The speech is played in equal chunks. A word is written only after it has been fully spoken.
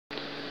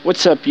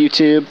What's up,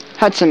 YouTube?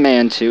 Hudson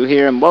Man 2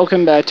 here, and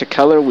welcome back to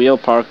Color Wheel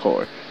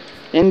Parkour.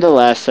 In the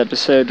last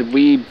episode,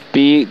 we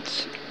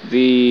beat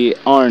the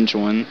orange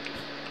one,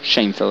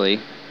 shamefully.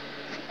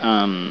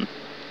 Kinda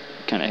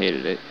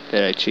hated it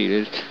that I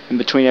cheated. In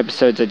between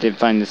episodes, I did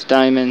find this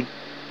diamond.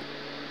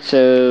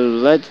 So,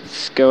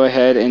 let's go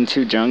ahead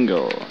into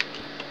jungle.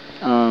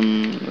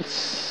 Let's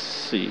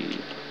see.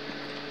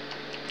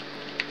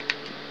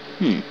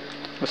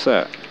 What's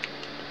that?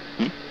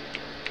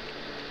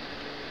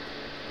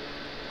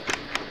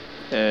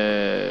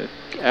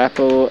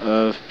 Apple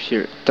of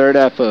third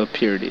apple of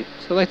purity.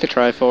 So like the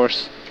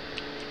Triforce?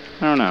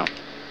 I don't know.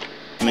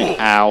 I mean,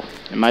 ow.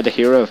 Am I the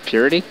hero of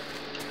purity?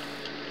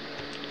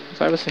 I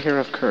thought I was the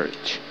hero of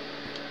courage.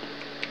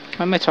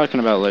 Why am I talking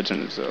about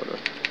Legend of Zelda?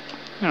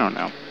 I don't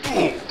know.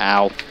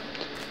 Ow.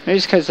 Maybe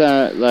it's because,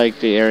 like,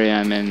 the area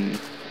I'm in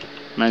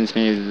reminds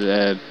me of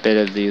a bit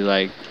of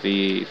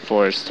the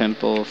forest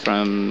temple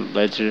from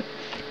Legend.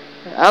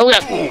 Oh,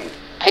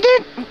 I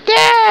didn't.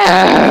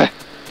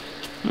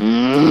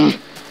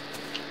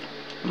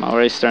 I'm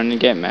already starting to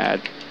get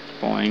mad.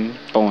 Boing,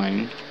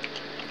 boing,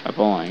 a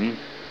boing.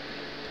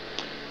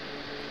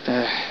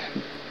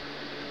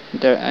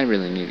 I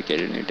really need to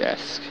get a new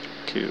desk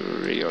to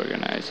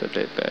reorganize a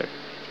bit better.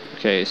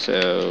 Okay,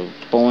 so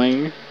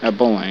boing, a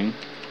boing.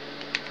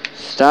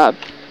 Stop,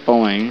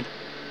 boing.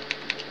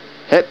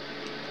 Hip,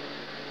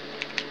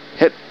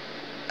 hip.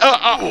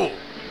 Oh.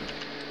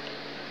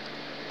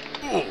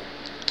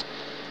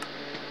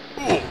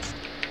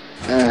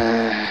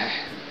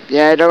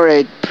 Yeah, I'd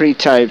already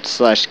pre-typed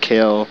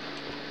 /kill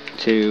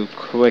to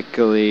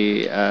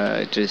quickly,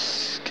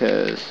 just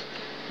cause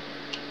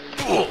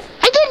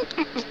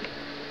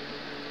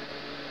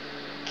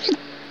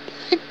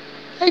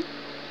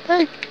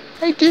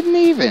I didn't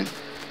even.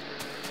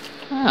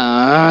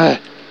 Man,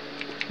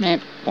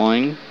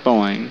 boing,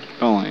 boing,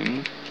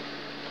 boing,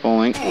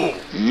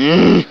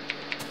 boing.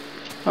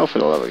 Oh, for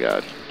the love of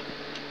God.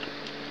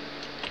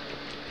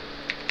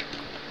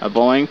 A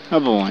boing, a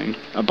boing,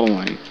 a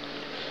boing.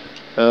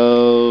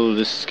 Oh,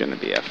 this is gonna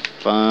be a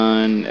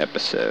fun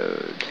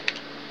episode.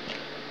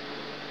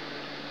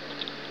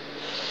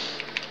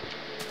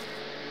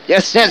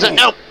 Yes, there's a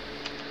nope.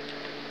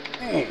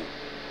 I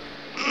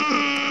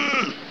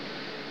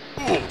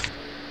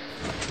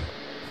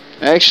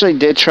actually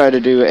did try to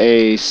do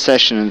a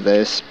session of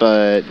this,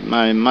 but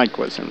my mic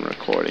wasn't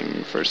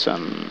recording for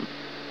some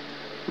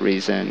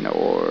reason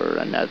or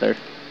another.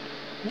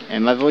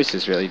 And my voice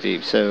is really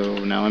deep, so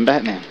now I'm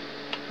Batman.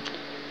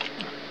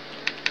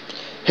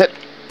 Hip.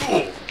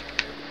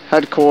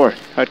 Hardcore.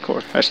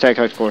 Hardcore. Hashtag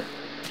hardcore.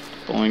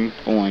 Boing,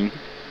 boing.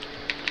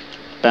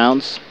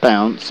 Bounce,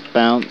 bounce,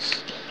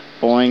 bounce.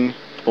 Boing,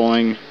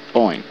 boing,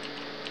 boing.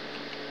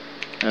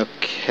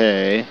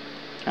 Okay.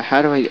 Now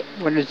how do I...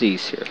 What are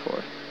these here for?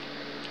 Are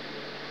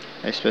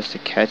they supposed to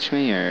catch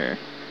me, or...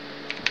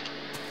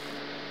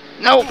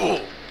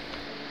 No!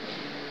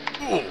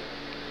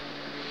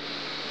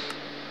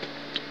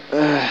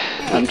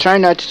 I'm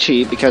trying not to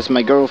cheat because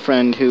my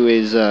girlfriend, who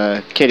is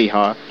Kitty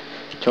Haw,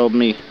 told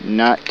me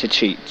not to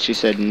cheat. She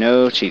said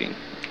no cheating.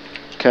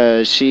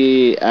 Because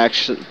she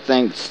actually,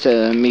 thanks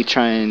to me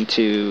trying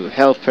to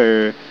help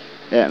her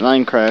at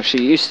Minecraft,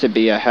 she used to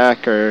be a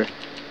hacker,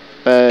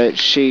 but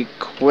she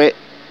quit.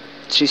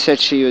 She said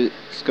she was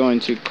going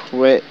to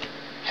quit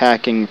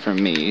hacking for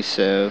me,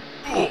 so...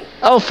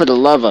 Oh, for the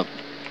love of...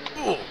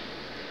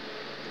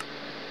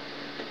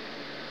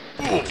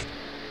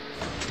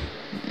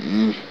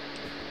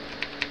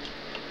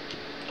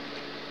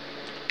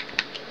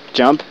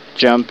 Jump,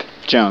 jump,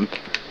 jump.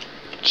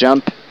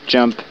 Jump,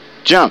 jump,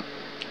 jump.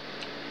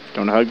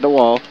 Don't hug the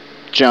wall.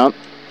 Jump.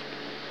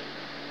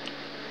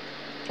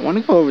 I want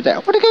to go over there. I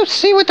want to go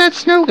see what that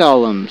snow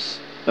golem's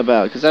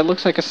about, because that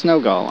looks like a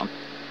snow golem.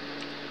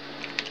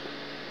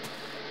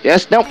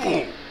 Yes, no.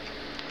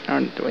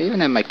 Do I even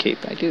have my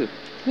cape? I do.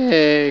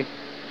 Yay.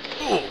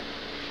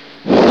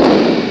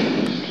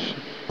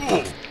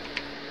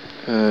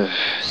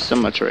 So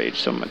much rage,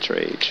 so much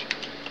rage.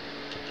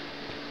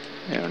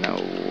 I don't know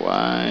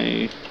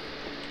why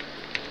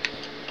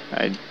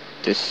I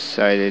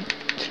decided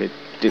to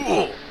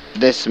do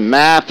this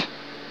map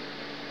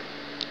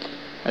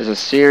as a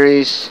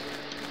series.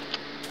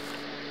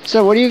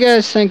 So what do you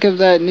guys think of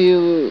that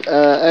new,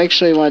 I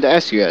actually wanted to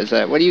ask you guys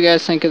that. What do you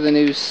guys think of the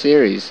new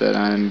series that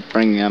I'm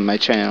bringing on my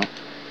channel?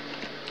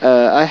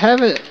 I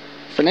have it,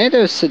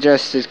 Fernando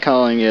suggested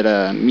calling it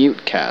a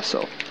Mute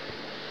Castle.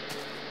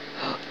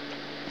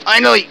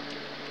 Finally!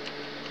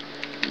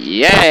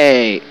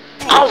 Yay!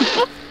 Oh,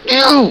 fuck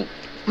you!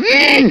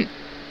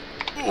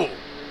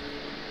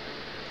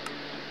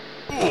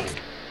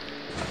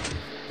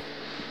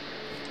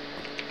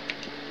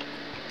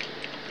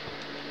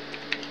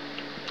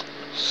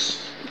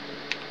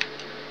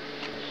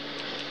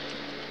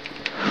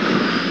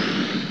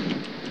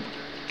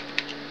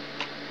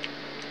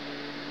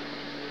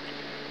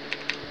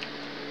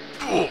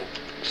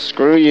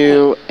 Screw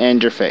you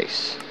and your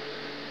face.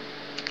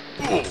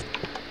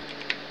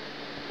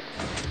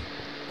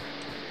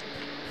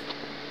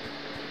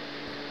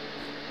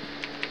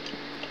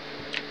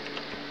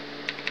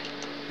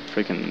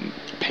 freaking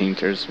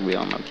painter's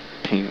wheel. I'm gonna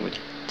paint it with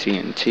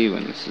TNT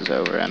when this is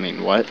over. I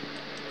mean, what?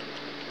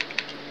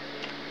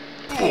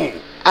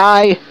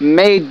 I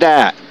made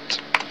that!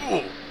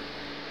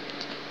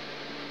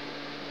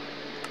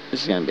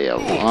 This is gonna be a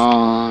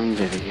long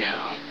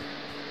video.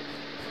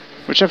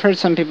 Which I've heard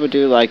some people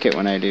do like it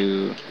when I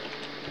do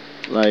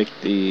like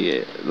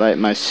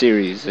my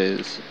series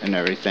is and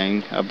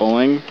everything. A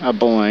boing, a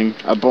boing,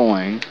 a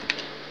boing,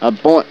 a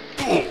boing.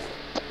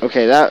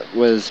 Okay, that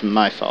was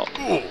my fault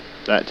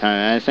that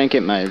time. I think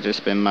it might have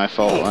just been my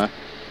fault.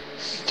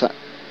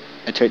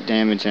 I took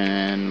damage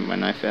and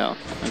when I fell.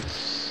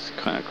 That's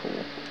kind of cool.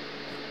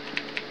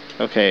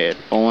 Okay,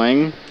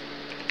 boing,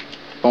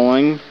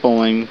 boing,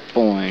 boing,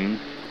 boing,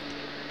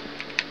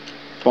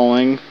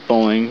 boing,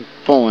 boing,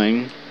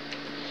 boing,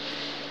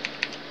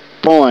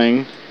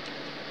 boing.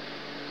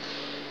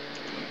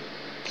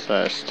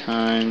 Slash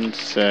time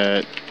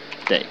set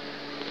day.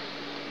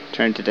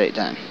 Turn to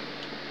daytime.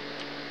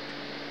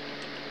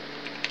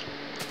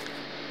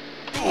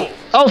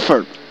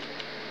 Alfred.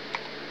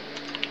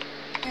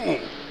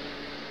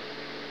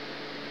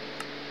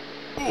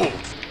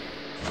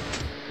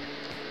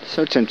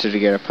 So tempted to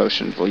get a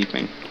potion of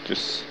leaping.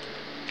 Just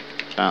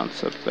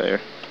bounce up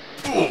there.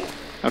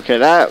 Okay,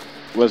 that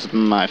was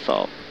my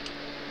fault.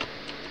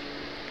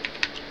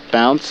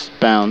 Bounce,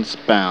 bounce,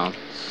 bounce.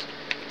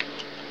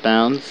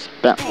 Bounce,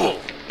 bounce.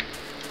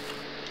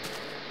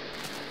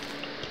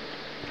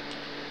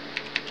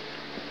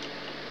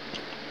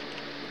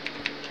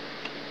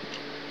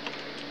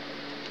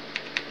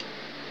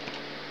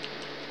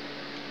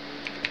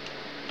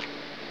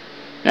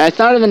 Now, I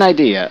thought of an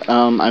idea.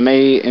 I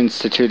may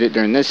institute it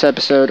during this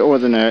episode or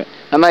the next.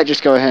 I might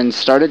just go ahead and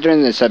start it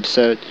during this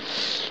episode.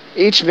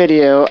 Each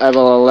video, I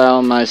will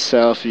allow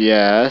myself,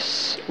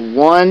 yes,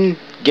 one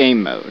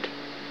game mode.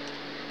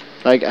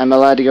 Like, I'm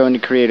allowed to go into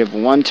creative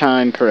one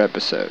time per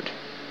episode.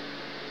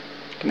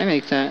 Can I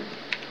make that?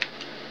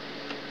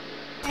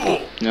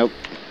 Nope.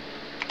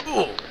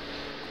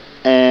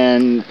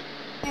 And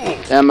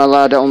I'm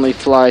allowed to only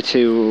fly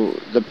to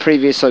the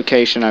previous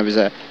location I was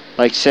at.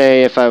 Like,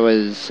 say if I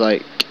was,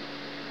 like,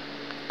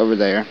 over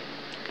there,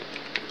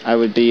 I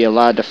would be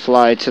allowed to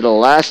fly to the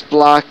last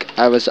block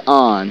I was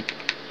on.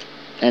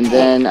 And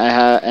then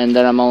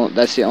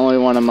that's the only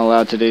one I'm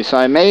allowed to do. So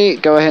I may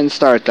go ahead and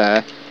start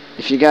that.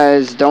 If you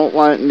guys don't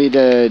want me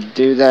to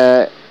do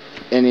that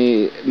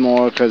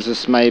anymore, because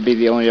this may be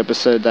the only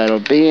episode that'll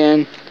be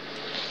in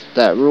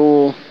that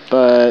rule,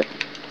 but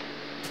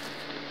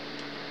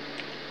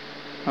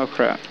oh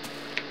crap.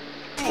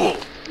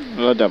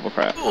 Oh, double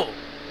crap.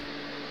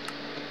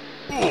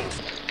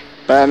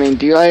 But I mean,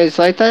 do you guys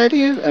like that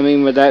idea? I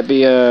mean, would that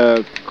be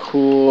a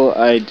cool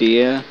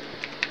idea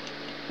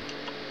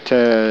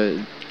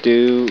to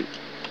do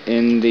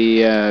in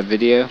the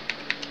video?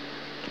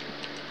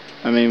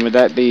 I mean, would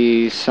that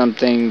be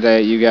something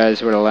that you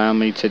guys would allow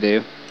me to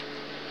do?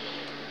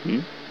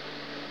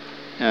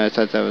 I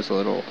thought that was a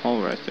little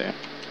hole right there.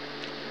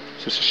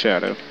 It's just a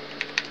shadow.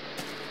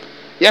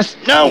 Yes!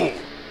 No!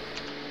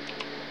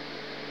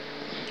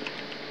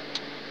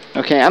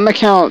 Okay, I'm gonna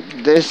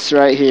count this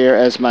right here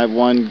as my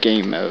one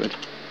game mode.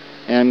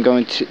 And I'm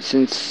going to,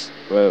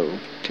 whoa,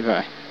 too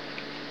high.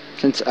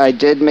 Since I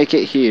did make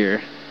it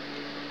here.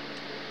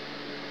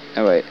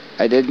 Oh wait,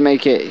 I did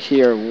make it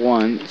here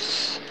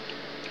once.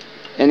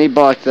 Any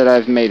block that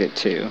I've made it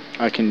to,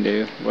 I can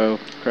do. Whoa,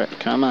 crap,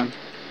 come on.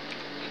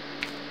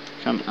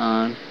 Come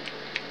on.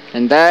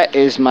 And that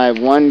is my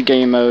one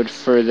game mode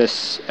for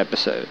this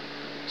episode.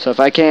 So if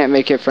I can't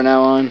make it from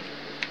now on...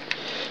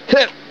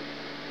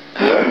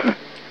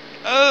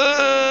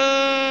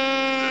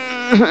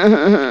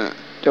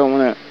 don't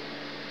wanna...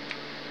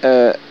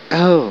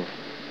 oh,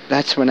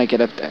 that's when I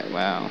get up there.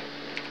 Wow.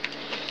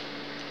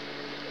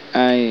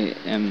 I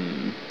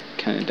am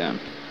kinda dumb.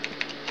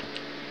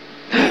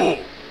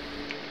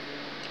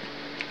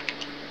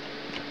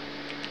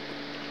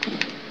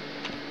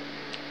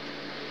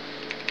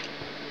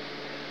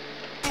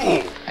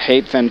 I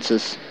hate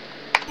fences.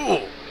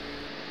 I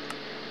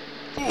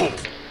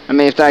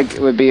mean, if that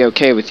would be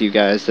okay with you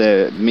guys,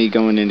 me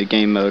going into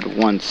game mode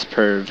once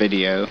per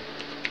video,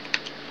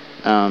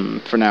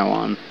 for now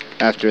on,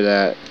 after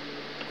that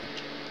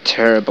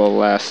terrible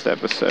last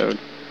episode.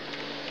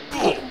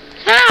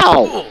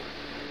 Ow!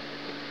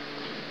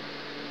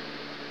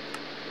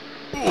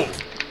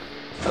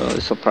 Oh,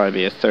 this will probably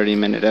be a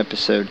 30-minute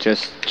episode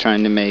just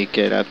trying to make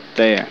it up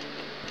there.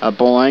 A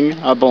boing,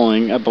 a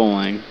boing, a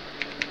boing.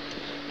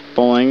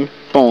 Boing,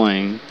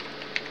 boing.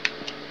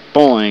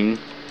 Boing.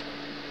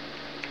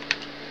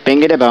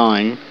 Bing it a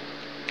boing.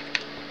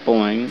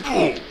 Boing.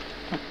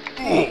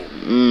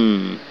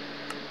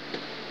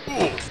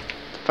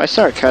 If I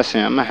start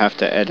cussing, I'm gonna have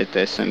to edit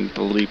this and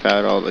bleep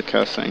out all the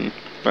cussing.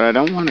 But I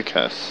don't want to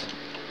cuss.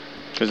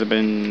 Because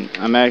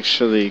I'm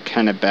actually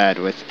kind of bad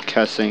with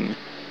cussing.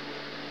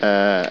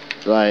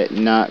 Like,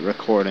 not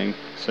recording.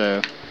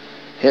 So,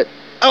 hit.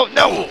 Oh,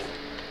 no!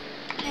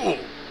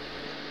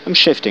 I'm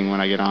shifting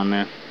when I get on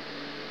there.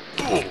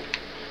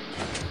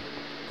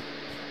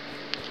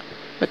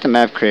 But the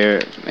map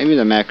creator, maybe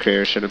the map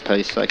creator should have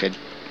placed like a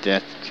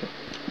death.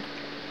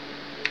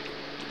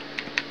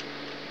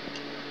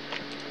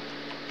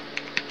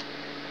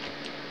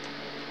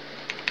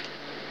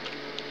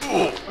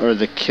 Or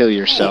the kill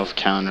yourself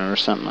counter or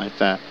something like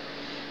that.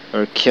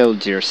 Or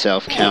killed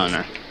yourself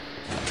counter.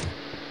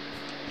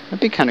 That'd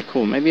be kind of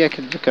cool. Maybe I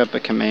could look up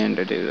a command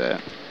to do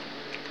that.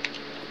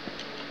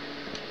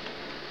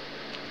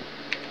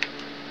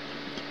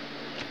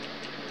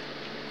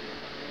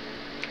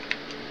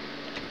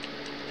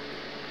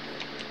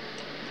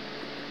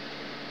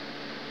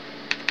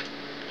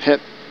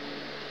 Hip.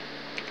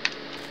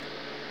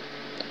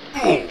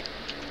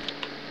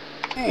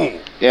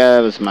 Yeah, that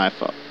was my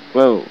fault.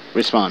 Whoa,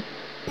 respawn.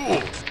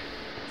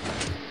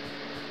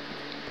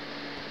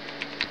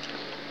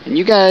 And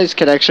you guys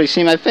could actually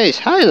see my face.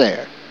 Hi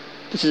there.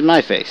 This is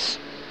my face.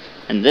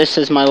 And this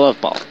is my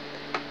love ball.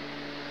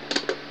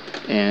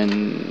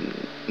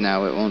 And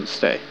now it won't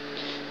stay.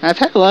 I've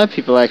had a lot of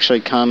people actually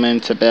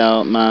comment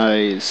about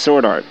my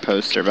sword art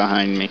poster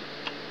behind me.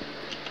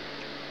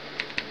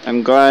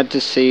 I'm glad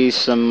to see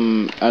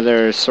some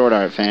other sword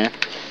art fan.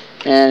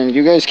 And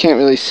you guys can't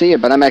really see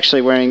it, but I'm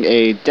actually wearing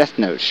a Death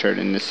Note shirt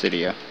in this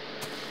video.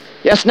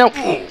 Yes, no!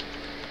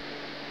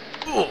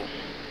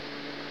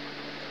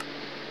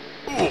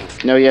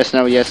 No, yes,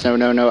 no, yes, no,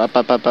 no, no, up,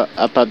 up, up, up,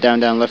 up, up, down,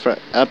 down, left, right,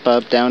 up,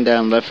 up, down,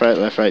 down, left,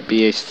 right,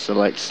 BA,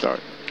 select, start.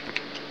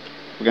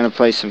 We're gonna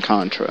play some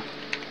Contra.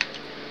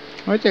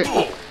 Right there.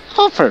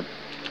 Offer!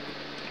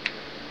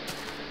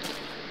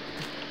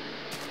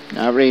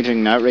 Not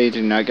raging, not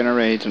raging, not gonna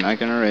rage, not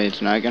gonna rage,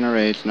 not gonna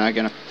rage, not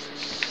gonna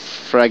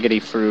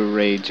fraggity froo,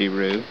 ragey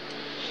roo.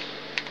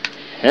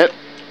 Hip.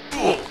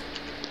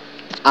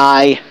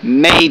 I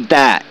made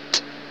that!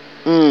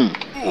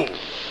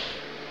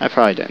 I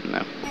probably didn't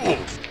know.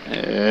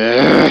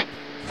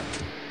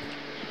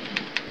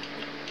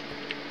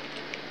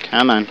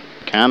 Come on,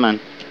 come on,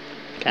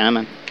 come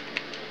on.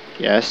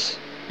 Yes,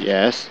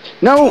 yes.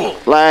 No!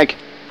 Lag!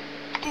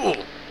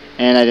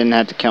 And I didn't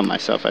have to kill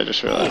myself, I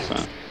just realized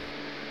that.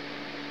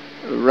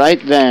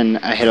 Right then,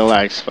 I hit a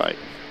lag spike.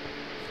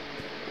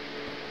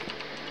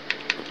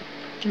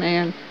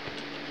 Man.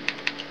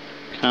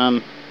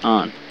 Come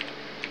on.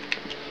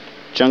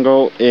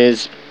 Jungle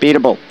is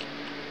beatable.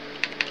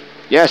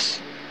 Yes!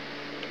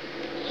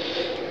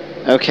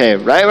 Okay,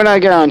 right when I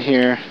get on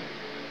here,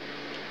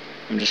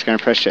 I'm just gonna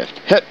press shift.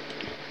 Hit!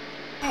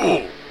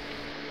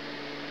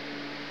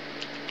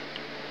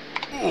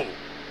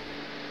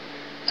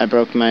 I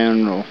broke my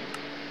own rule.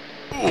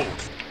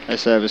 I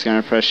said I was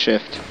gonna press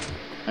shift.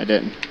 I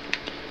didn't.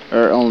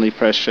 Or only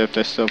press shift,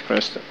 I still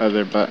pressed the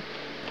other button.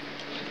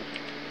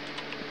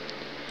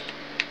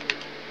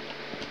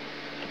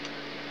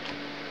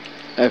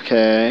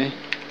 Okay.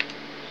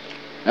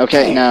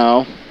 Okay,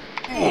 now.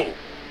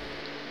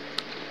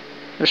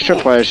 Those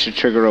tripwires should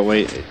trigger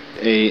a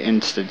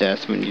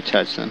insta-death when you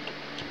touch them.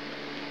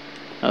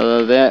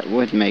 Although that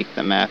would make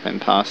the map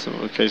impossible,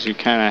 because you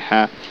kind of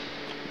have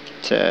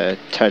to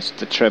touch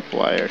the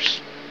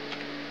tripwires.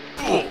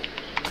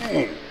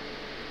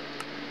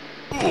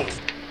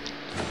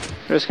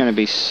 There's going to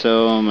be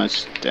so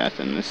much death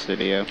in this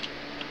video.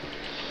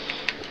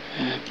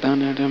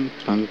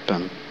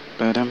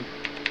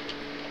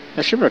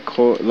 I should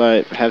record,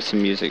 like, have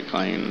some music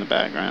playing in the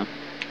background.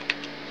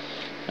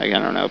 Like, I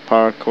don't know,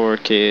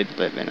 Parkour Kid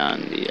living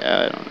on the,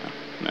 I don't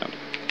know,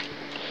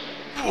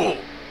 no.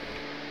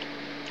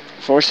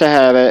 Force a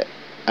habit,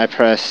 I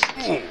pressed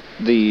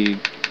the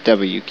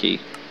W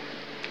key.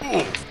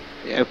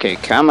 Okay,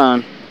 come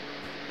on.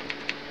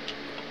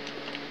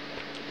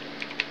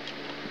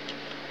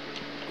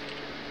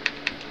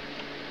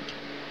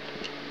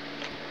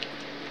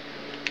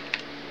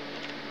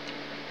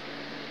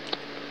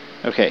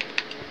 Okay.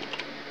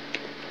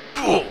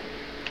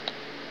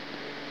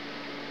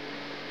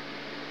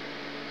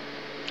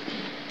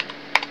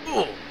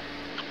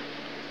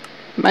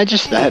 Am I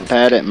just that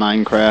bad at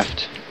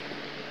Minecraft?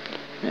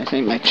 I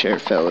think my chair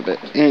fell a bit,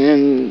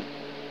 and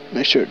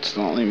my shirt's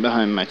falling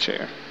behind my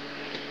chair.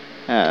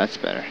 Ah, that's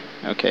better.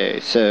 Okay,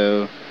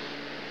 so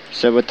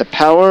with the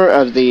power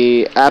of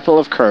the Apple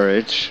of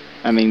Courage,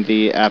 I mean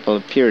the Apple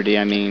of Purity,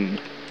 I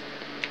mean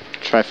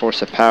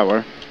Triforce of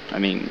Power, I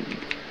mean,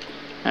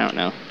 I don't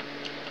know.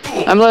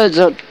 I'm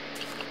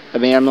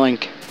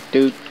Link.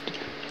 Dude,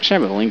 I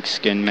should have a Link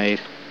skin made.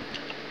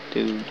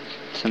 Do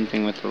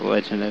something with the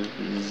Legend of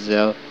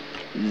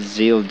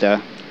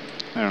Zelda.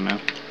 I don't know.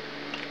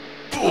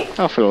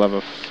 Oh, for the love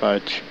of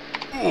fudge.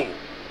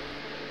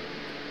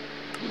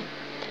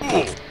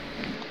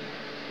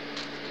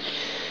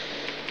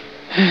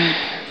 I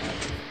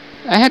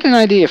had an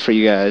idea for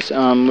you guys.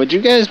 Would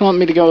you guys want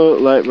me to go,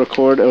 like,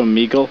 record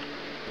Omegle?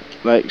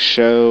 Like,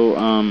 show,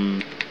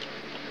 I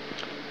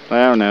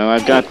don't know.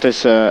 I've got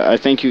this, I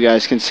think you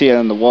guys can see it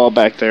on the wall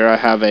back there. I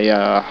have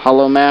a,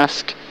 hollow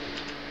mask.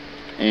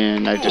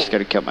 And I just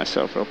gotta kill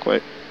myself real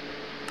quick.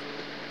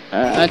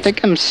 I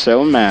think I'm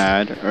so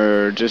mad,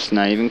 or just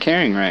not even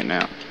caring right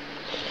now.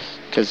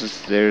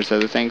 Because there's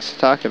other things to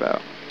talk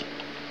about.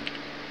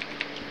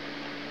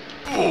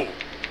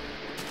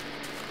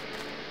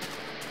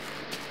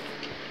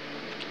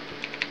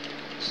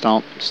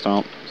 Stomp,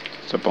 stomp.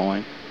 It's a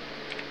boing.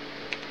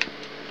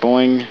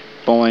 Boing,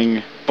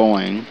 boing,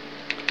 boing.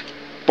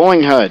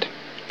 Boing HUD.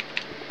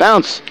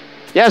 Bounce!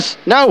 Yes!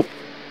 No!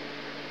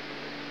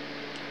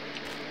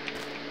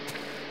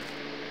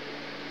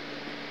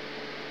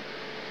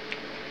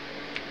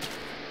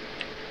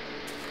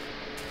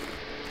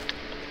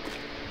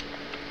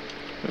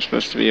 There's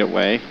supposed to be a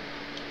way.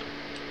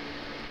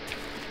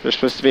 There's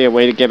supposed to be a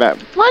way to get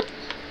out. What?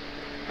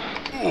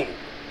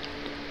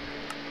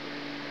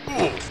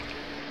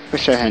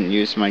 Wish I hadn't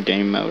used my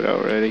game mode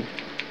already.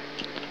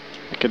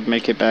 I could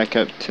make it back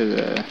up to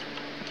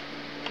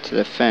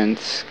the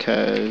fence,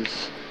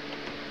 cause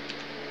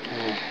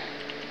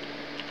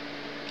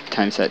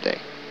time's that day.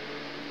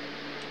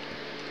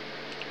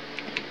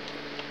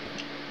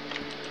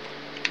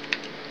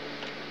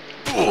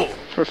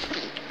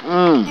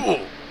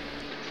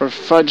 For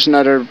Fudge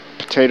Nutter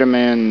Potato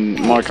Man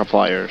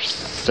Markiplier's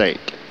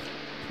sake.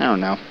 I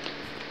don't know.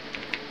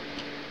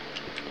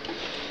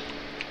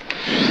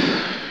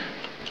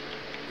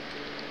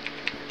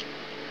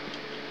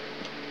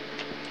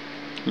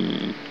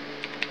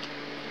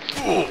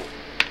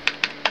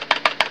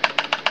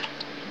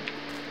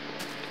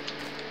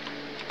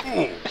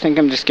 I think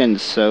I'm just getting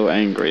so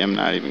angry I'm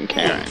not even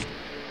caring.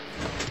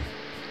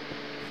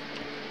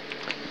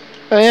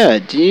 Oh yeah,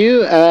 do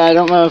you, I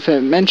don't know if I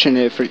mentioned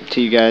it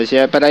to you guys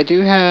yet, but I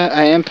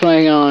am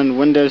playing on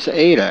Windows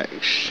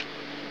 8X.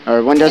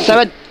 Or Windows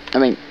 7?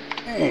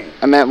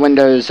 I'm at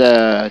Windows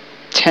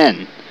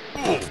 10.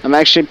 I'm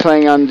actually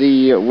playing on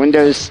the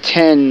Windows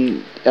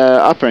 10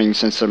 operating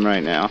system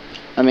right now.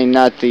 I mean,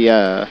 not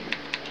the,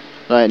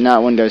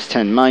 not Windows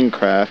 10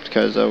 Minecraft,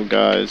 because, oh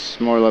guys, it's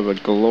more of a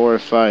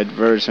glorified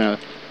version of,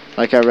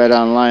 like I read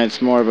online,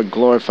 it's more of a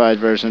glorified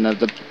version of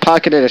the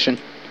Pocket Edition.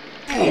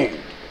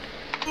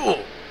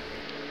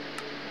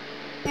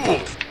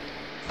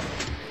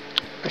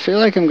 I feel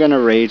like I'm gonna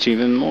rage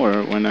even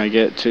more when I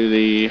get to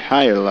the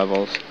higher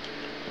levels.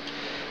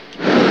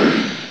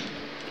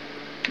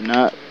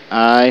 Not,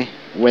 I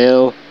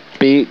will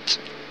beat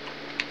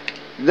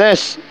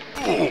this.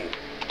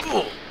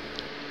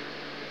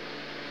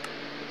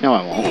 No,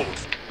 I won't.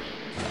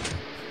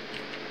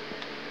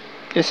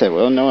 Yes, I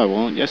will. No, I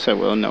won't. Yes, I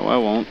will. No, I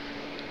won't.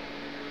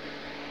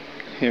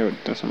 Here,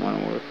 it doesn't want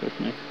to work with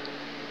me.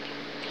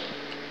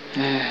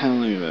 How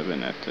long have I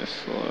been at this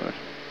for?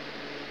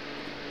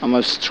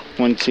 Almost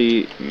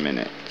 20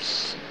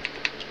 minutes.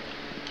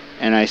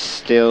 And I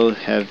still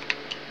have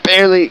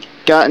barely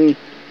gotten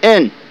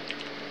in.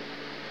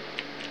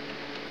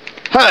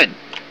 HUD!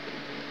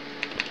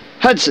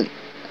 Hudson!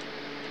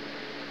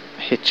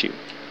 I hit you.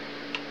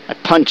 I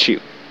punch you.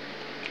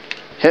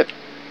 Hip.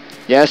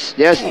 Yes,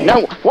 yes,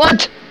 no!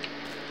 What?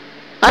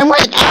 I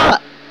went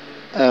up!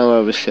 Oh,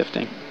 I was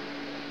shifting.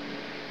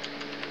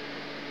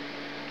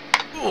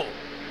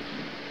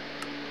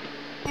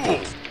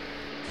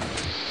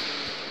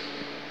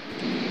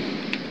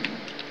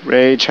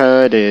 Rage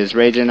HUD is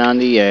raging on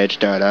the edge.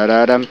 Da da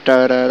da dum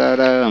da da da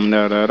dum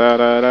da da da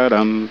da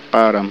dum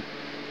ba dum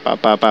ba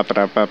ba ba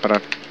ba ba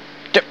ba.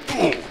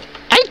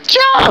 I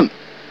jumped.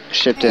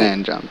 Shifted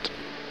and jumped.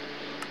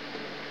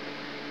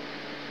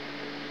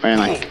 Where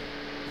am I?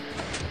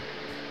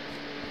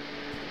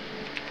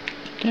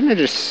 Can't I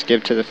just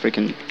skip to the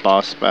freaking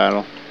boss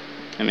battle?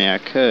 I mean, I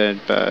could,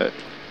 but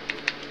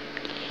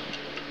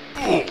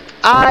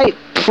I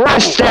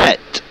pressed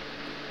it.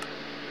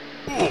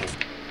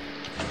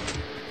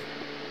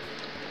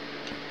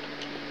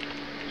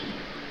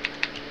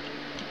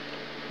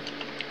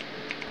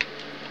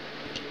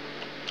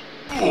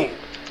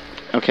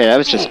 Okay, that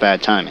was just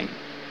bad timing.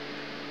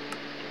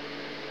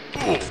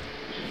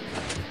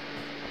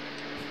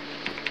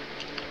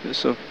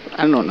 So,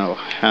 I don't know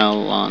how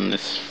long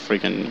this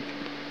freaking...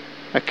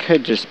 I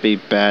could just be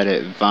bad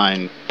at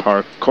Vine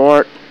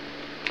Parkour.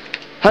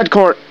 HUD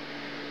court!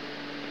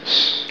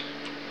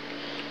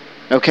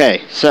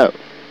 Okay, so,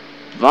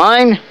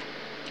 Vine,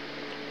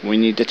 we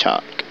need to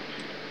talk.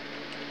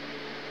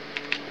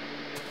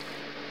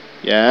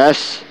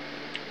 Yes?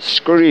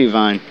 Screw you,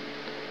 Vine.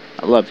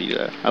 I love you,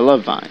 though. I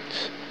love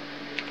vines.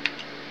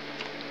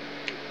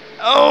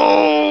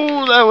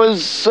 Oh, that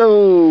was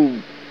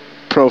so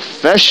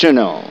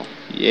professional.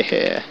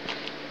 Yeah.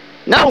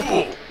 No!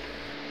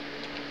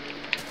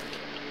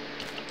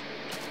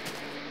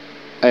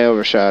 I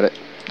overshot it.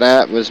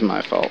 That was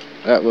my fault.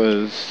 That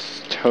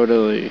was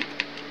totally...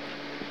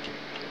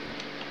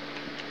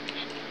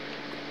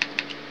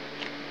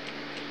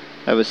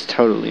 That was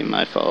totally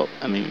my fault.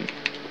 I mean...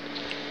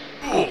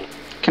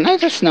 Can I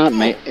just not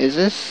make... Is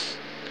this...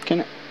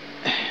 Can I...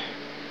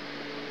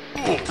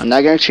 I'm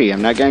not gonna cheat.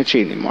 I'm not gonna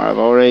cheat anymore. I've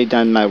already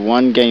done my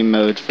one game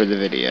mode for the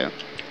video.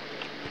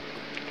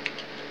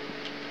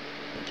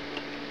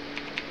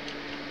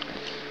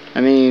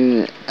 I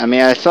mean,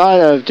 I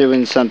thought of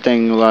doing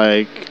something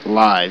like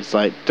lives,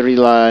 like 3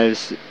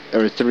 lives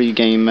or 3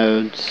 game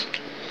modes,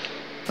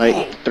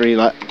 like 3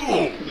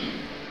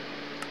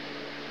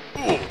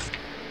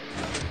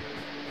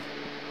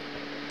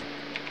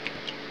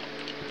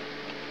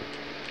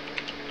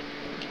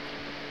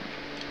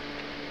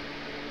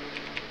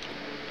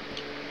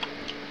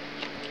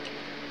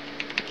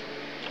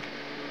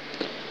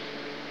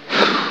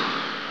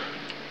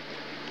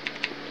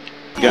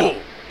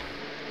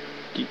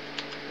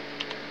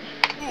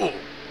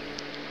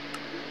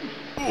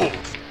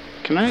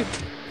 Can I?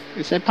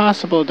 Is it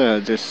possible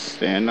to just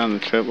stand on the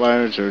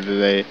tripwires, or do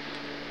they?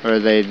 Or are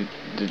they?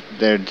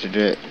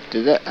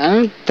 I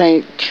don't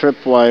think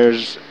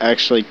tripwires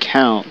actually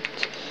count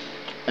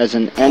as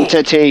an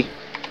entity.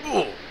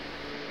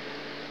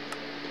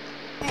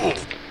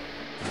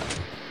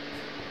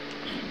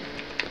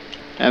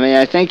 I mean,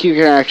 I think you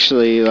can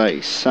actually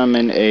like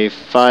summon a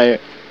fire.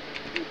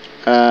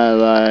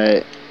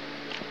 I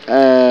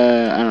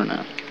don't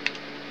know.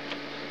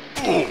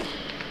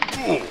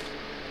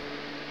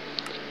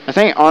 I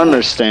think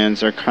armor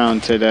stands are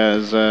counted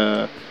as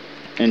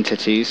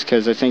entities,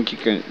 because I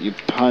think you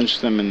punch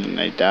them and then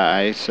they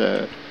die.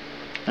 So,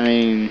 I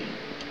mean,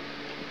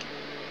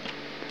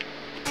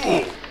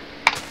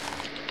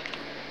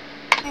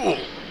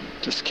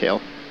 just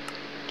kill.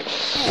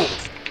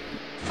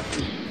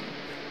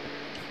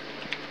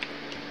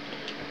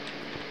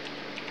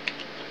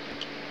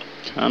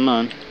 Come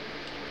on.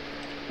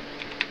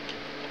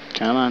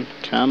 Come on,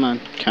 come on,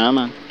 come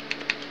on.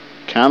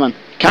 Come on.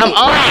 Come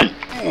on!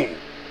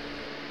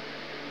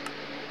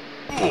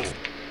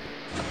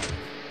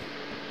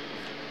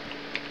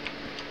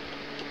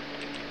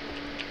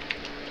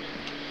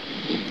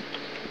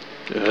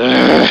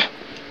 Ugh.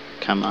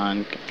 Come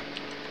on.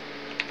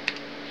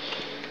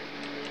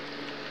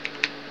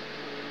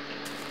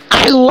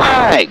 I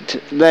lagged!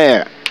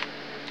 There.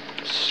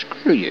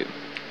 Screw you.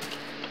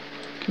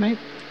 Can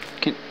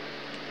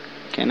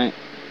I?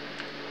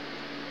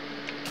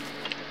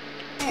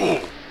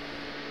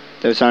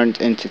 Those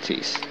aren't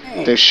entities.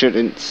 They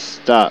shouldn't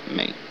stop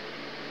me.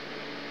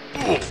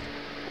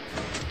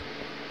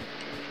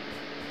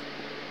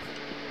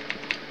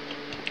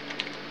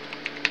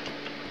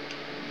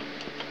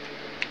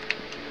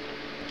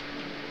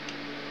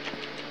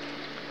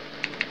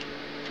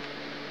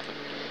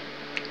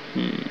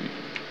 You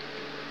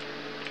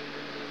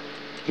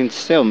can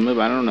still move.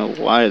 I don't know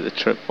why the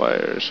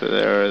tripwires are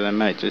there, or they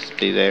might just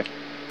be there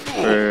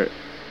for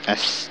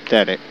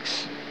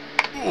aesthetics.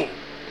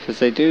 Because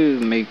they do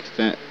make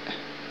that.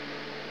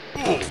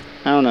 I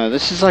don't know.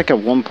 This is like a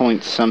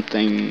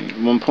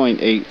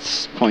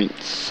 1.8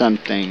 point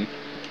something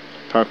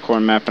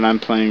parkour map, and I'm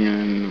playing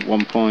in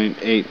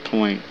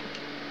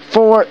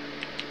 1.8.4.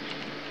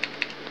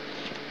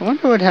 I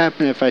wonder what would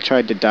happen if I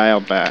tried to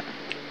dial back.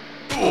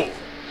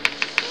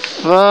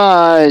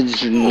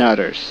 Fudge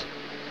nutters.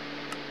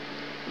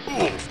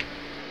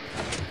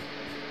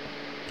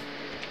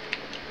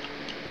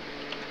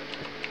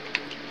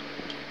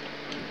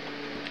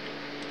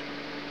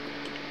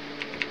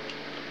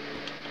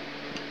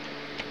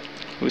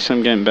 At least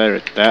I'm getting better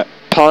at that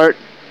part.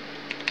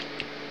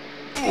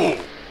 I'm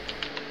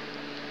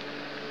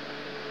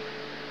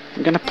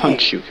gonna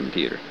punch you,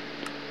 computer.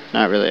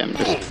 Not really. I'm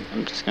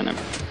just gonna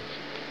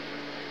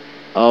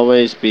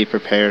always be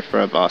prepared for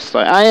a boss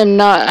fight. I am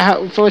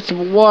not. With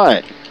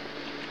what?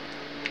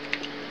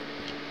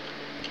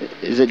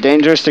 Is it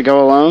dangerous to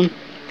go alone?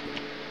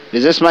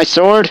 Is this my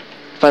sword?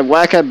 If I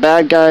whack a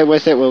bad guy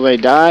with it, will they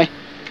die?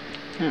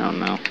 I don't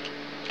know.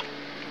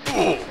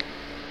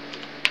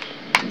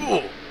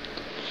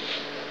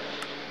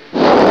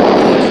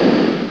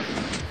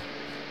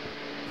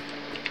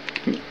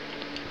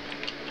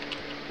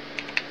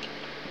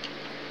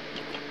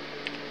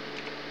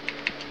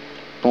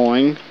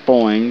 Boing,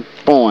 boing,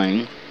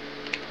 boing.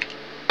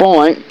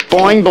 Boing,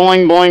 boing,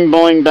 boing, boing,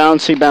 boing,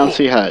 bouncy,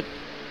 bouncy head.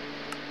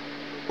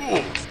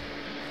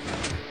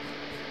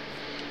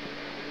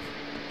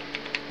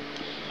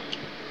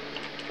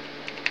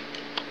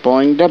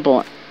 Boing da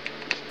boing.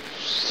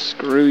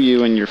 Screw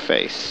you in your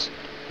face.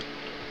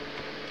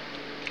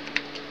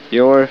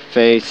 Your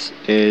face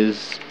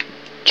is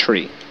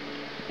tree.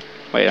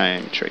 Wait, I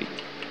am tree.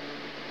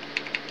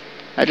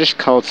 I just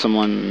called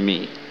someone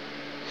me.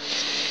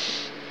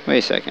 Wait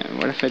a second,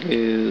 what if I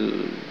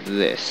do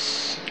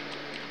this?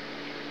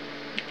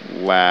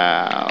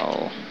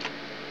 Wow.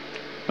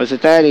 Was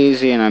it that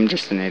easy and I'm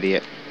just an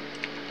idiot?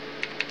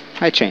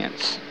 High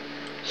chance.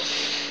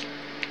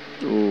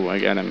 Ooh, I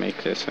gotta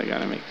make this,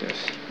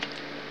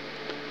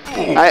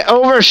 I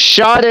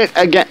overshot it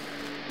again.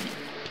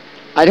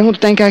 I don't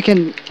think I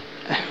can.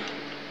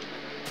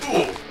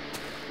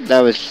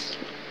 That was.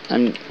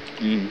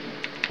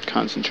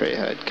 Concentrate,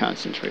 head,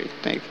 concentrate,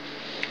 think.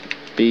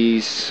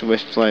 Be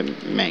swift like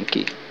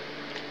Mankey.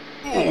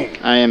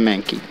 I am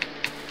Mankey.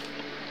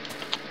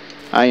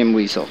 I am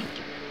Weasel.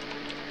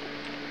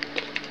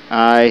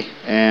 I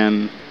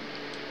am.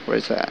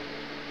 Where's that?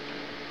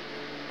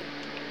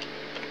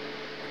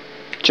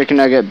 Chicken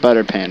Nugget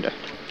Butter Panda.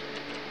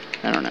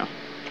 I don't know.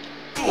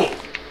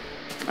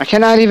 I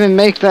cannot even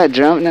make that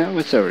jump now.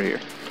 What's over here?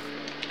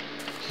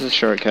 This is a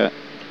shortcut.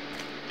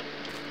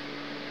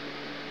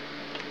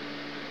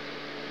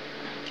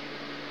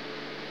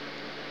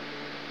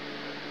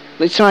 At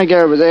least when I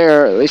get over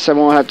there, at least I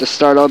won't have to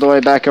start all the way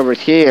back over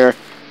here.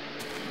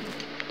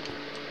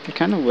 I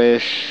kind of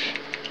wish,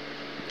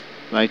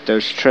 like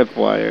those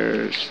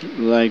tripwires,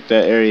 like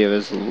that area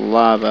was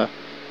lava,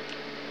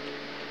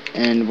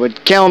 and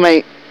would kill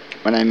me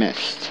when I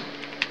missed.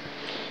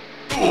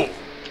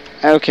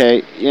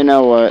 Okay, you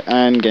know what?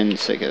 I'm getting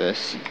sick of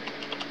this.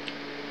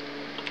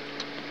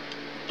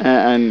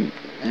 I'm.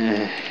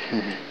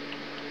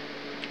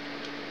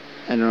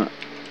 I don't.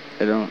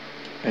 I don't.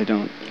 I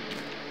don't.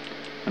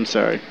 I'm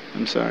sorry.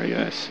 I'm sorry,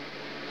 guys.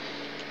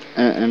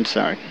 I'm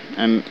sorry.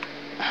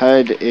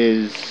 HUD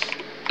is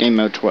game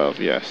mode 12.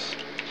 Yes.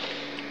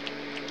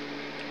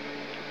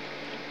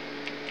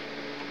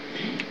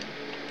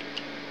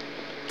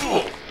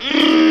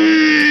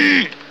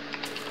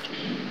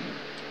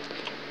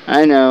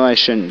 I know I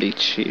shouldn't be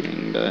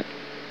cheating, but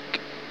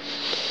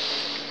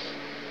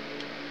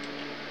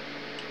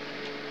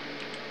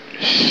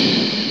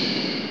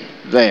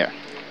there.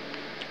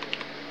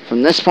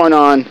 From this point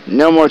on,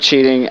 no more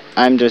cheating.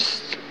 I'm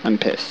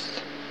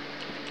pissed.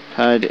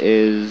 HUD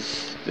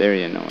is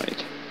very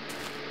annoyed.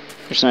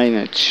 There's not even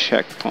a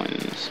checkpoint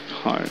in this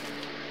part.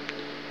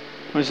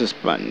 What does this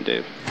button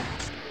do?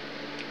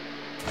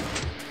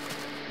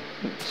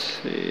 Let's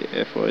see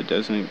if what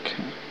doesn't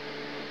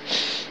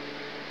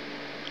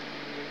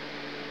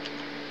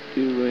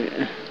do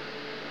it.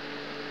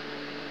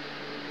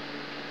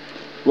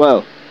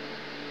 Whoa.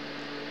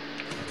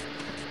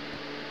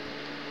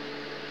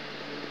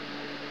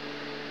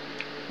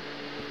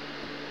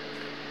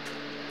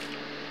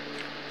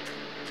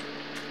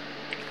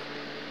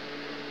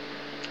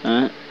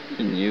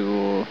 And you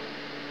will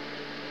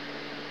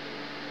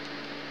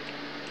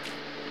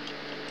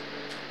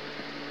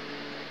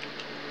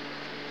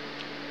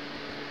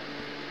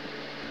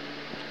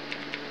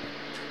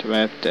do I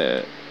have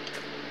to,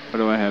 what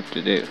do I have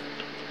to do?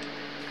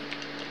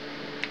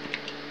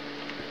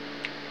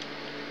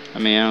 I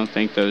mean, I don't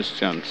think those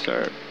jumps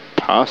are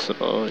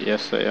possible.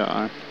 Yes, they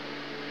are.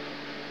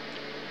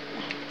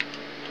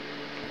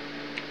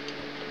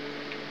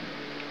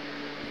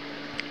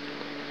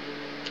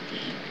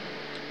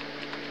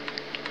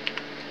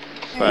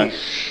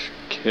 Slash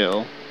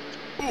kill.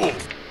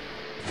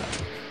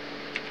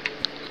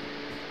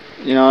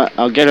 You know what?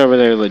 I'll get over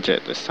there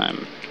legit this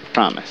time.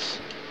 Promise.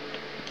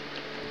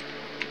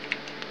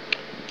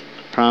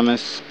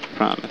 Promise.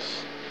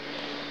 Promise.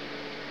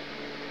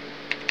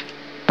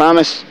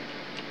 Promise.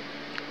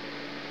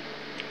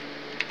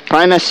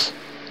 Primus.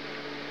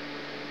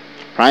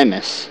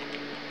 Primus.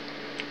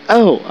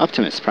 Oh,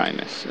 Optimus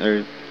Primus.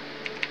 Or,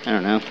 I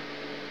don't know.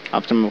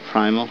 Optimal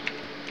Primal.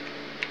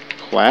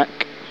 Quack.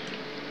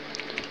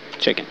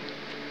 Chicken.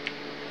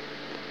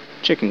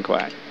 Chicken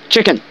quack.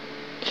 Chicken!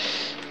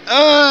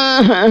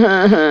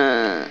 How?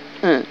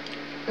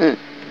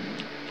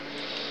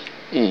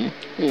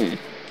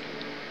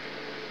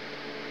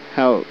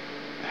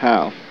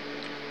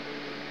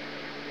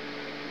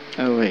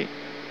 Oh, wait.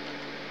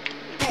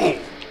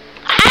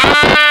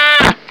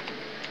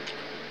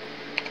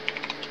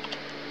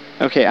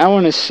 Okay, I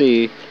want to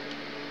see.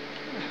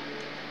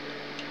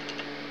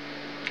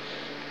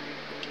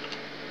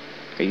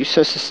 Are you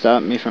supposed to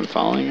stop me from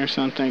falling or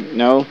something?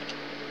 No?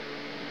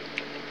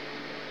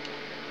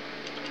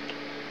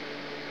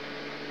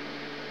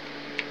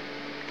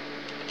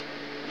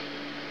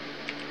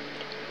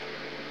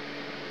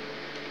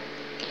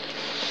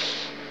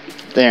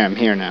 There, I'm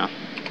here now.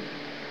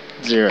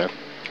 0.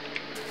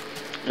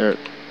 Or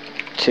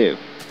 2.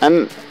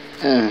 Let's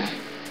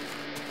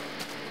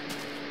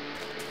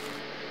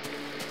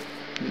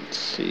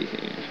see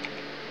here.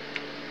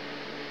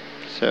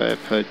 So I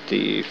put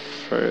the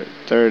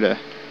third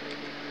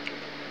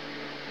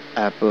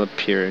apple of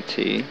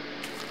purity.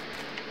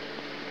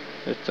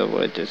 If the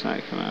wood does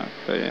not come out,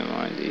 put in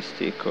one of these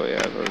decoy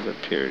apples of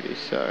purity.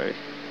 Sorry.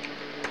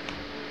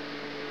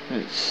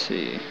 Let's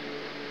see.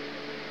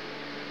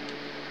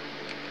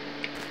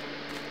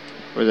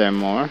 Were there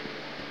more?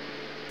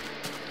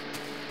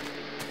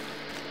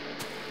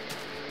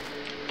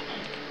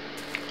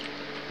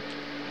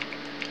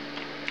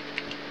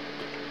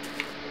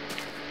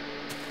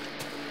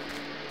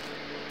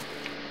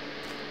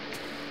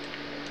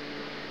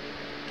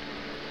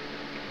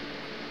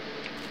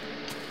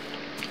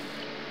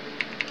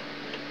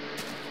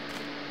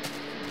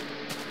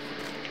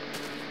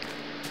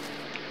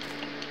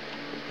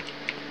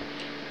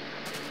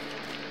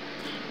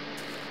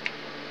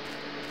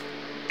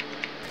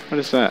 What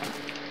is that?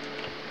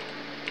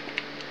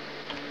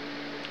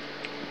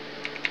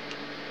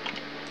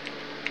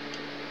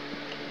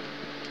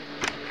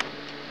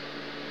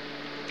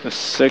 The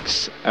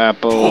 6th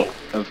apple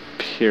of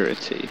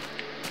purity.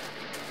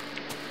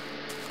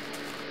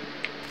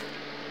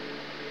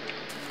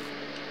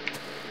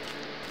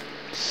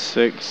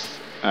 Sixth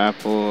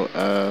apple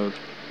of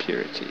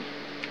purity.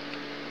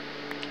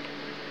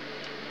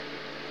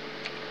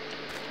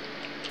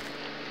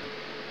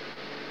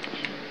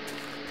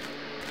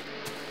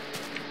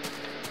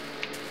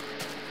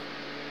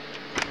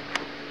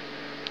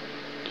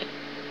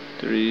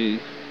 Three.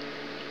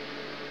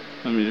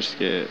 Let me just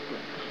get.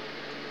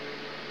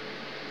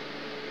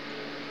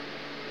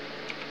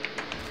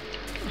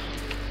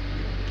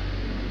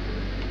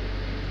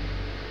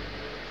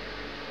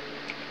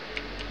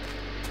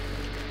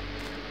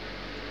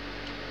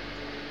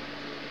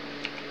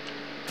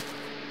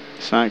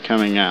 It's not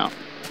coming out.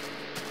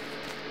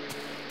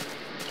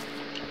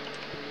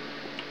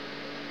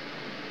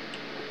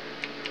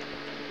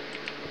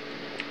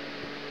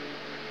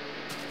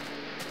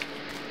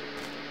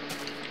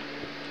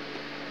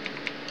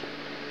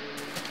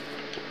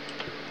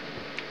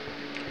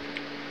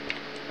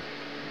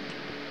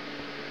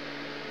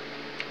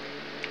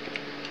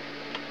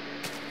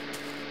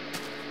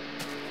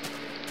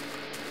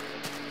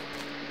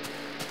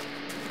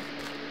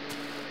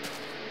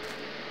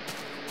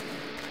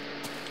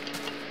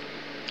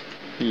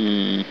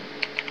 I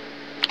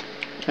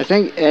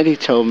think Eddie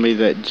told me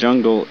that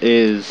jungle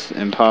is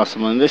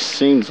impossible, and this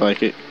seems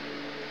like it.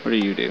 What do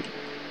you do?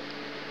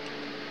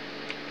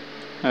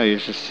 Oh, you're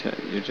just.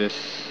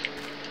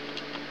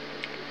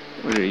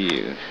 What are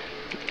you?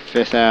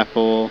 Fifth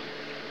apple.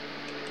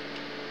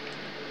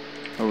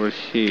 Over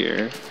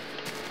here.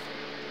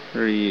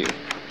 What are you?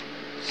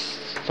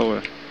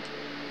 Thor.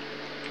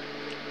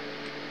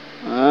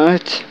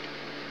 What?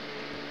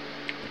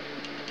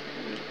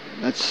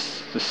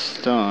 That's the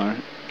star.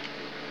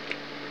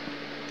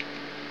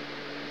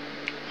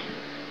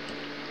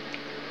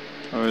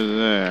 Over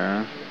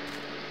there.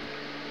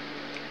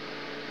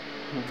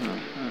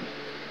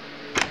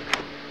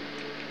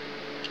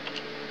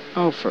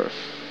 Oh,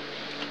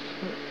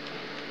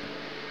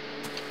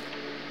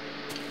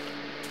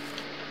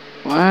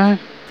 what?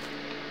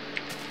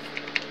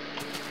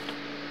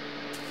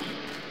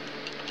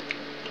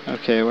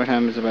 Okay, what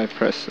happens if I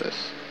press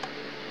this?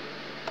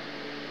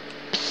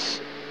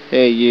 Psst.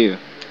 Hey, you.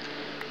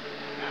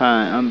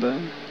 Hi, I'm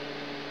Ben.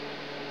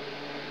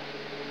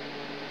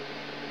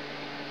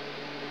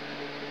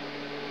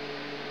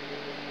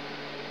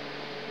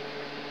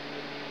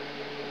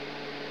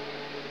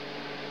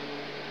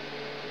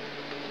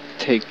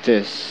 Take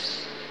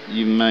this.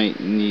 You might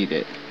need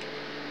it.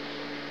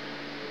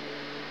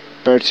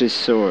 Birch's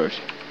sword.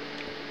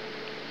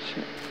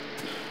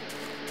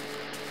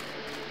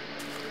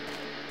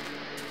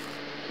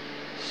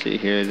 See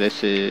here,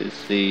 this is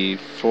the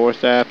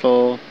fourth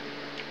apple,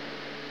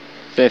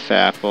 fifth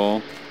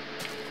apple.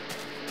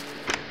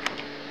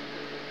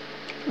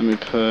 Let me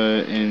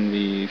put in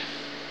the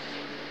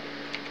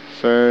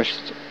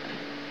first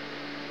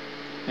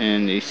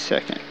and the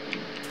second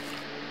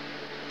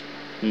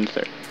and the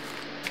third.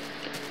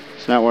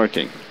 It's not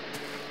working.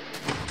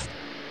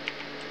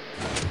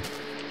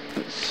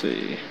 Let's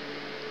see.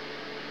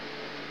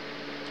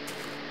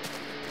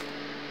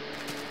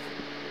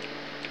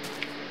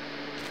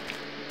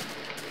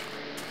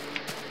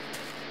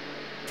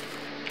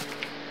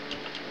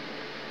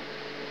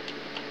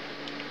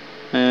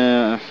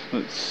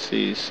 Let's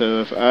see.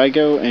 So if I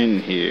go in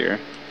here,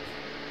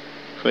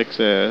 click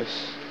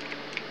this,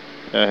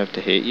 do I have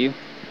to hit you?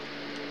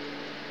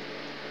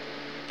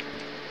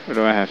 Or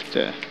do I have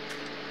to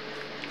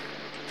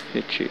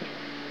hit you?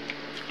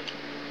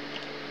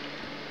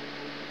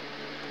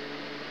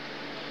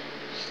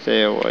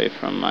 Stay away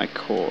from my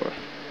core.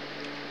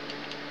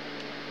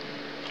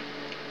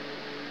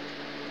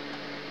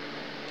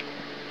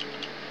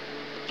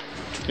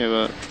 Give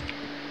up.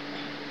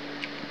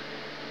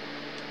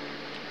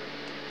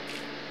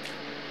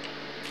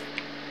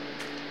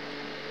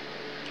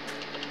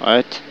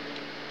 What?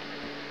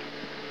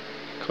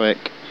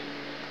 Click.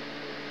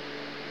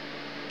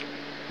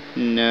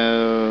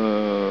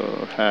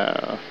 No.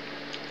 How?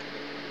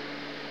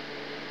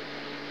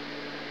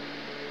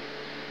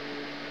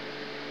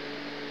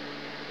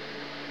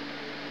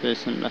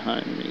 Person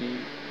behind me.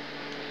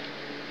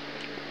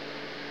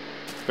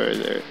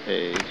 Further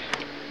aid.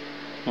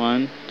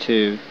 1,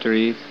 2,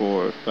 3,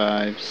 4,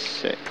 5,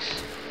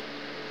 6.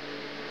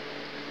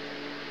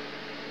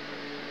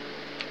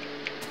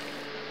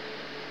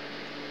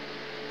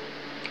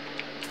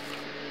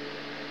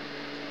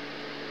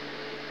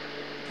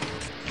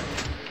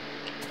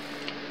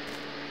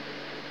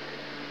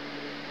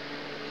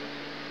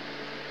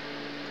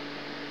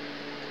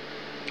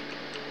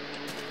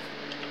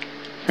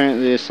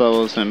 Apparently this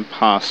level is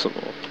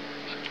impossible.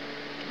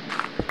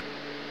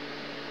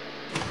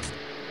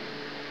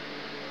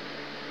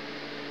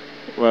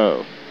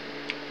 Whoa.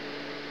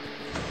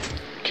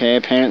 Okay,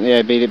 apparently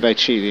I beat it by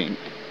cheating.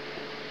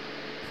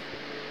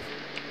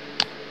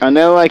 I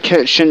know I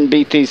shouldn't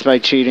beat these by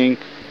cheating,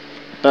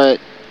 but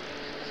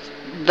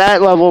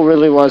that level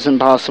really was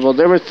impossible.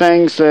 There were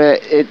things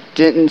that it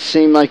didn't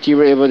seem like you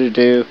were able to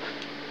do.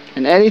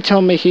 And Eddie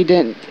told me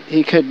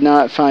he could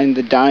not find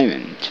the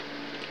diamond.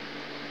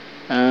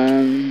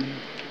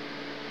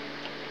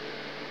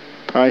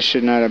 Probably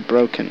should not have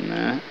broken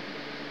that.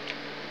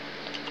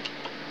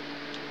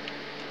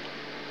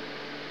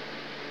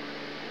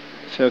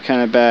 Feel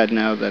kind of bad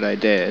now that I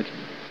did.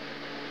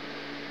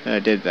 That I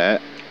did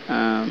that.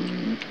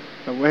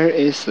 But where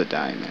is the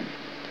diamond?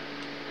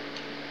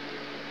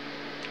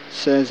 It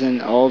says in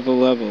all the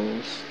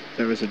levels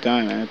there was a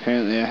diamond.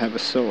 Apparently I have a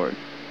sword.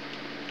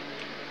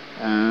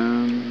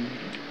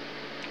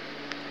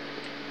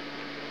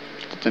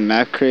 Did the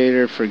map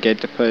creator forget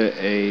to put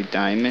a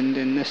diamond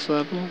in this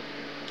level?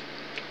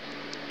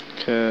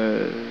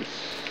 Because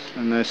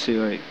unless he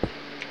like...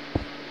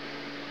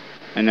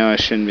 I know I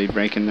shouldn't be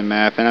breaking the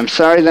map, and I'm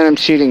sorry that I'm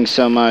cheating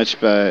so much,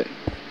 but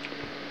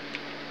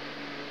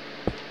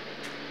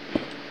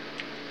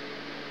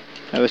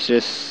that was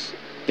just...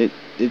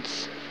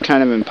 It's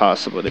kind of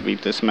impossible to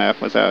beat this map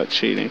without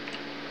cheating.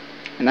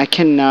 And I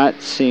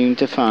cannot seem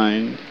to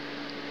find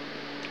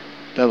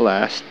the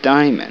last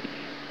diamond.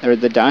 Or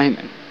the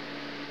diamond.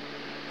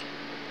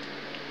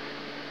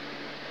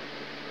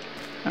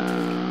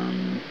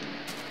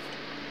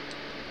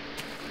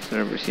 It's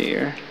over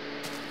here.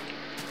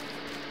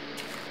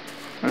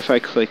 What if I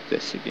click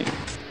this again?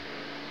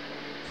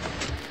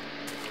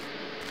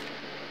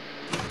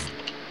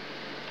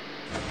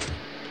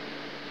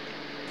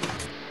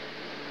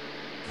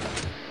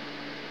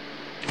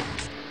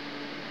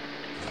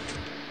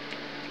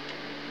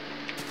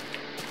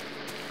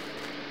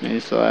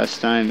 It's the last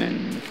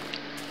diamond.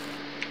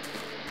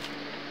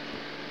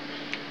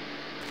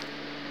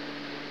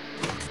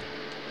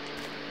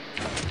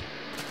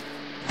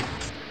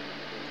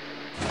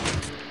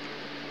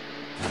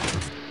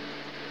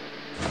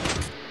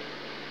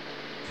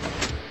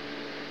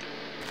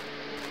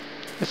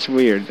 That's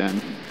weird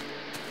then.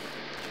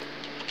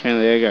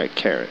 Apparently I got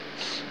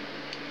carrots.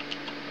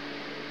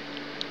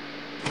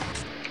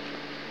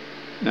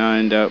 Now I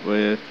end up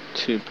with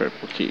 2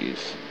 purple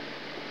keys.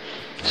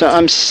 So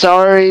I'm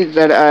sorry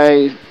that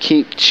I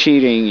keep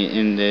cheating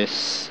in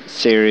this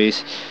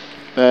series,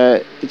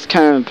 but it's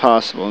kind of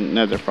impossible.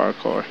 Nether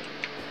parkour.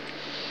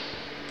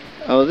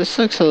 Oh, this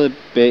looks a little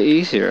bit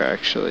easier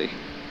actually.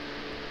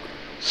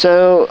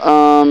 So,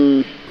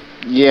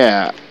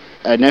 yeah,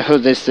 I know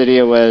this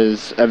video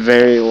was a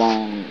very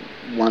long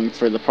one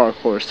for the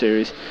parkour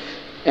series,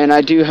 and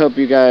I do hope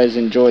you guys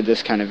enjoyed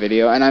this kind of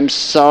video, and I'm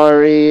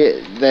sorry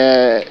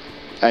that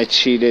I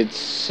cheated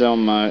so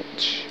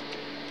much.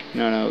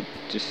 No,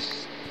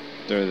 just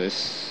throw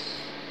this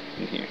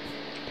in here.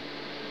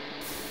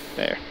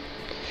 There.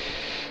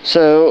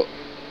 So,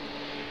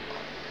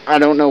 I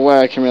don't know what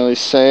I can really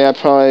say. I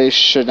probably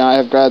should not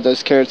have grabbed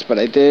those carrots, but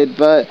I did.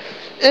 But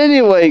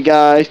anyway,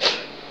 guys,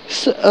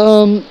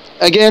 so,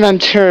 again, I'm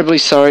terribly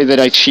sorry that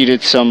I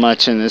cheated so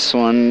much in this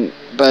one,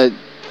 but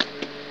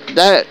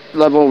that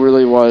level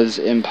really was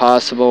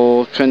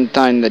impossible. Couldn't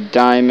find the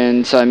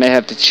diamond, so I may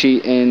have to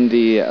cheat in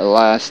the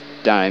last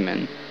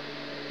diamond.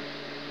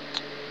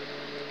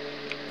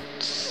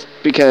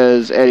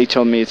 Because Eddie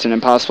told me it's an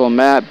impossible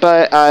map,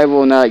 but I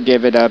will not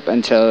give it up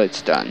until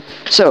it's done.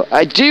 So,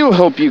 I do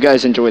hope you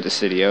guys enjoyed this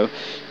video.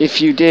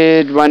 If you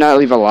did, why not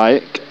leave a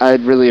like?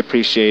 I'd really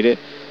appreciate it.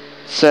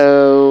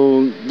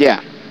 So,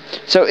 yeah.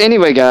 So,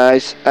 anyway,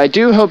 guys, I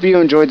do hope you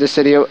enjoyed this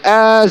video,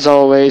 as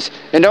always.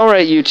 And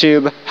alright,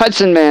 YouTube,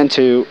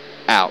 HudsonMan2,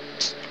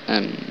 out.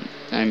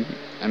 I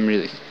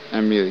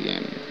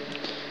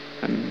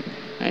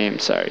am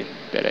sorry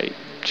that I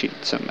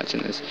cheated so much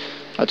in this.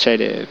 I'll try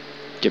to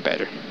get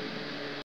better.